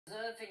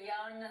popular for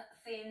young,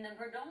 thin and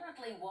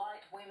predominantly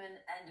white women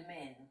and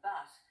men.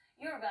 But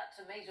you're about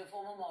to meet a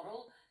former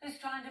model who's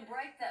trying to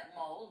break that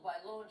mould by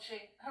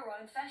launching her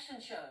own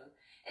fashion show.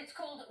 It's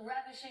called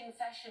Ravishing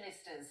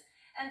Fashionistas.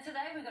 And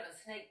today we got a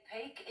sneak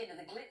peek into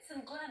the glitz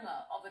and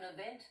glamour of an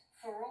event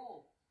for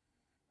all.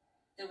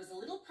 There was a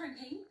little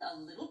primping, a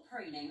little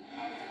preening,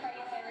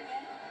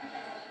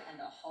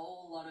 and a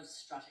whole lot of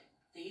strutting.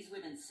 These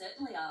women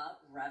certainly are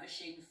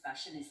ravishing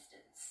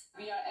fashionistas.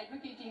 We are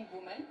advocating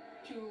women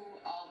to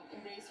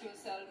embrace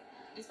yourself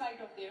despite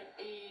of their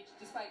age,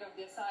 despite of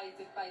their size,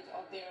 despite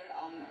of their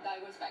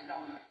diverse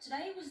background.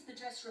 Today was the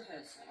dress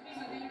rehearsal.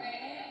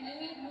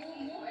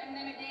 Move, and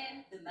then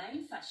again. The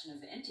main fashion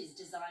event is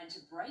designed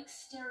to break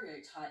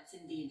stereotypes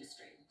in the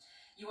industry.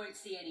 You won't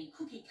see any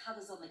cookie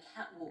cutters on the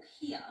catwalk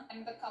here.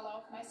 And the color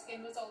of my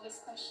skin was always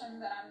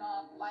questioned, that I'm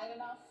not light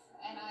enough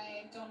and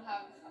I don't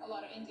have a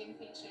lot of Indian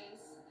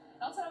features.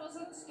 Also, I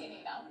wasn't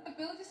skinny enough. It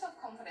builds your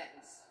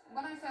self-confidence.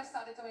 When I first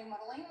started doing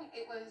modelling,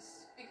 it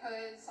was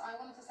because I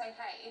wanted to say,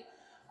 hey,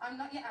 I'm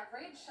not your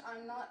average.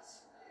 I'm not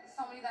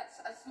somebody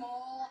that's a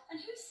small... And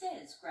who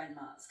says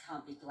grandmas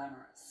can't be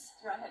glamorous?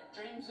 I had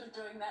dreams of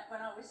doing that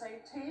when I was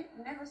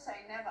 18. Never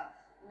say never.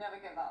 Never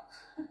give up.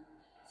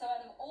 So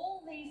out of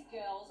all these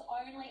girls,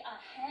 only a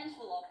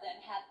handful of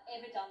them have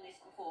ever done this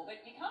before,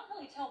 but you can't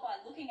really tell by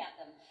looking at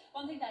them.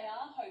 One thing they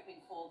are hoping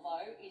for,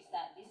 though, is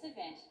that this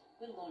event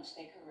will launch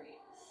their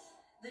careers.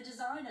 The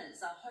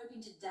designers are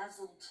hoping to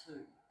dazzle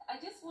too.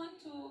 I just want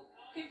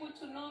people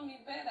to know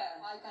me better.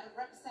 I kind of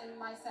represent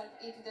myself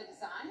into the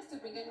designs to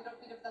bring a little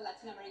bit of the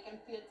Latin American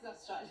feel to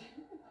Australia.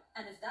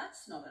 And if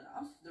that's not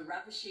enough, the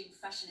Ravishing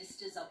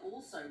Fashionistas are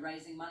also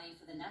raising money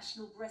for the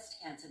National Breast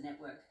Cancer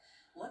Network.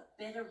 What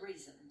better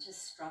reason to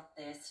strut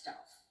their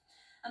stuff?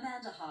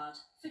 Amanda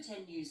Hart for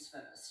 10 News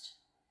First.